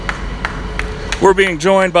We're being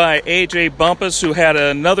joined by A.J. Bumpus, who had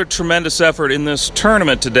another tremendous effort in this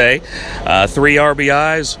tournament today. 3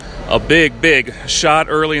 RBIs, a big shot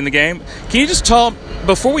early in the game. Can you just tell,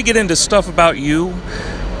 before we get into stuff about you,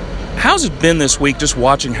 how's it been this week just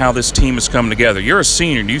watching how this team has come together? You're a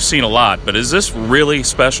senior, and you've seen a lot, but is this really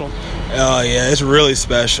special? Yeah, it's really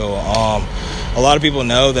special. A lot of people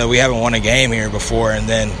know that we haven't won a game here before, and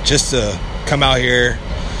then just to come out here,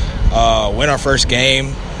 win our first game,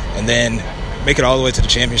 and then make it all the way to the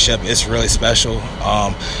championship, it's really special.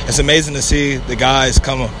 It's amazing to see the guys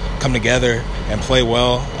come together and play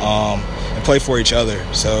well and play for each other.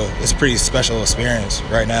 So it's a pretty special experience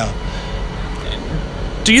right now.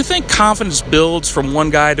 Do you think confidence builds from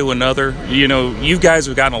one guy to another? You know, you guys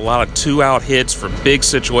have gotten a lot of 2-out hits from big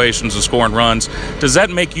situations and scoring runs. Does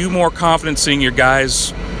that make you more confident seeing your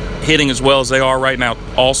guys hitting as well as they are right now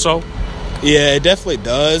also? Yeah, it definitely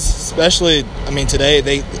does. Especially, today I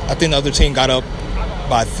think the other team got up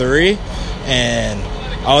by 3, and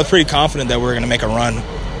I was pretty confident that we were going to make a run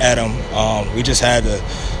at them. We just had to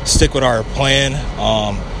stick with our plan,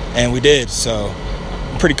 and we did. So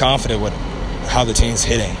I'm pretty confident with how the team's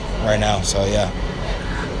hitting right now. So yeah.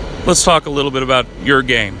 Let's talk a little bit about your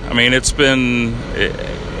game.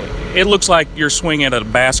 It looks like you're swinging at a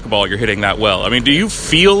basketball. You're hitting that well. Do you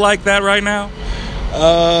feel like that right now?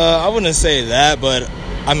 I wouldn't say that, but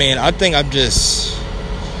I think I'm just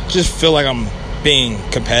feel like I'm being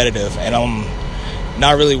competitive, and I'm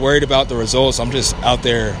not really worried about the results. I'm just out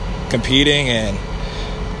there competing and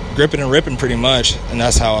gripping and ripping pretty much, and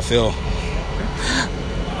that's how I feel.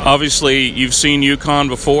 Obviously, you've seen UConn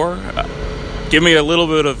before. Give me a little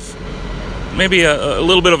bit of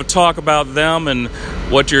a talk about them and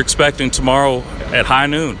what you're expecting tomorrow at high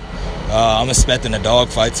noon. I'm expecting a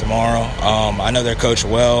dogfight tomorrow. I know they're coached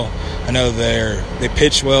well. I know they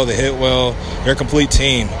pitch well, they hit well. They're a complete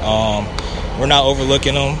team. We're not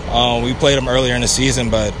overlooking them. We played them earlier in the season,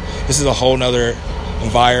 but this is a whole nother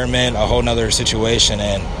environment, a whole nother situation,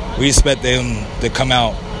 and we expect them to come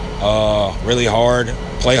out really hard,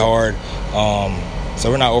 play hard.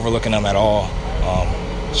 So we're not overlooking them at all.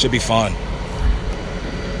 Should be fun.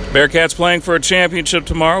 Bearcats playing for a championship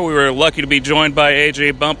tomorrow. We were lucky to be joined by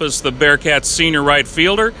A.J. Bumpus, the Bearcats senior right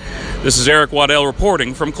fielder. This is Eric Waddell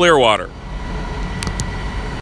reporting from Clearwater.